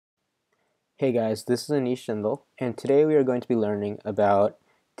Hey guys, this is Anish Shindle, and today we are going to be learning about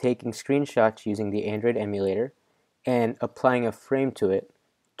taking screenshots using the Android emulator and applying a frame to it,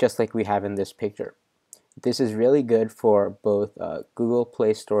 just like we have in this picture. This is really good for both Google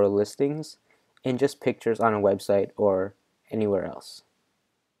Play Store listings and just pictures on a website or anywhere else.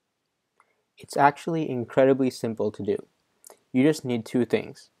 It's actually incredibly simple to do. You just need two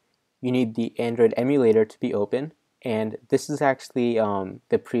things. You need the Android emulator to be open, and this is actually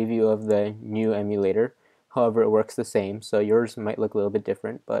the preview of the new emulator. However, it works the same, so yours might look a little bit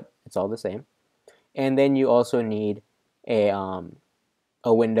different, but it's all the same. And then you also need a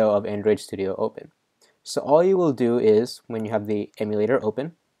window of Android Studio open. So all you will do is, when you have the emulator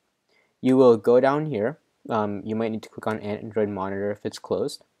open, you will go down here. You might need to click on Android Monitor if it's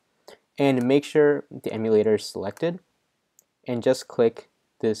closed, and make sure the emulator is selected, and just click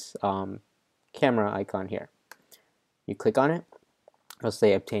this camera icon here. You click on it, it'll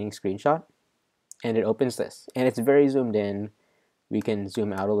say obtaining screenshot, and it opens this. And it's very zoomed in. We can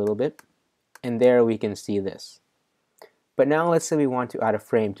zoom out a little bit, and there we can see this. But now let's say we want to add a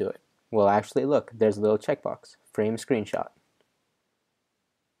frame to it. Well, actually, look, there's a little checkbox, frame screenshot.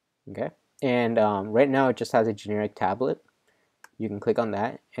 Okay, and right now it just has a generic tablet. You can click on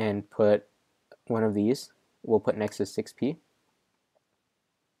that and put one of these. We'll put next to 6p.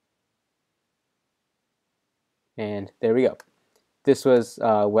 And there we go. This was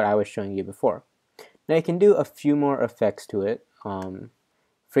what I was showing you before. Now you can do a few more effects to it.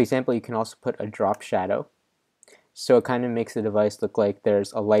 For example, you can also put a drop shadow. So it kind of makes the device look like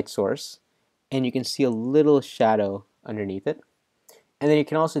there's a light source, and you can see a little shadow underneath it. And then you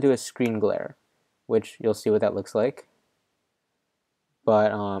can also do a screen glare, which you'll see what that looks like.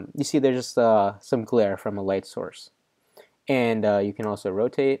 But you see there's just some glare from a light source. And you can also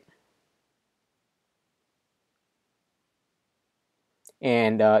rotate.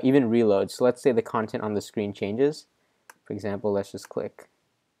 And even reload. So let's say the content on the screen changes. For example, let's just click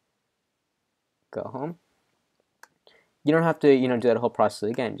go home. You don't have to do that whole process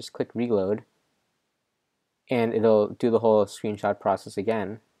again. Just click reload, and it'll do the whole screenshot process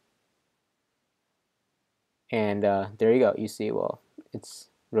again. And there you go. You see, well, it's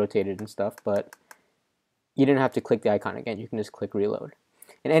rotated and stuff, but you didn't have to click the icon again. You can just click reload.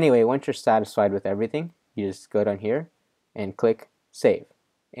 And anyway, once you're satisfied with everything, you just go down here and click save,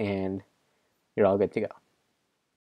 and you're all good to go.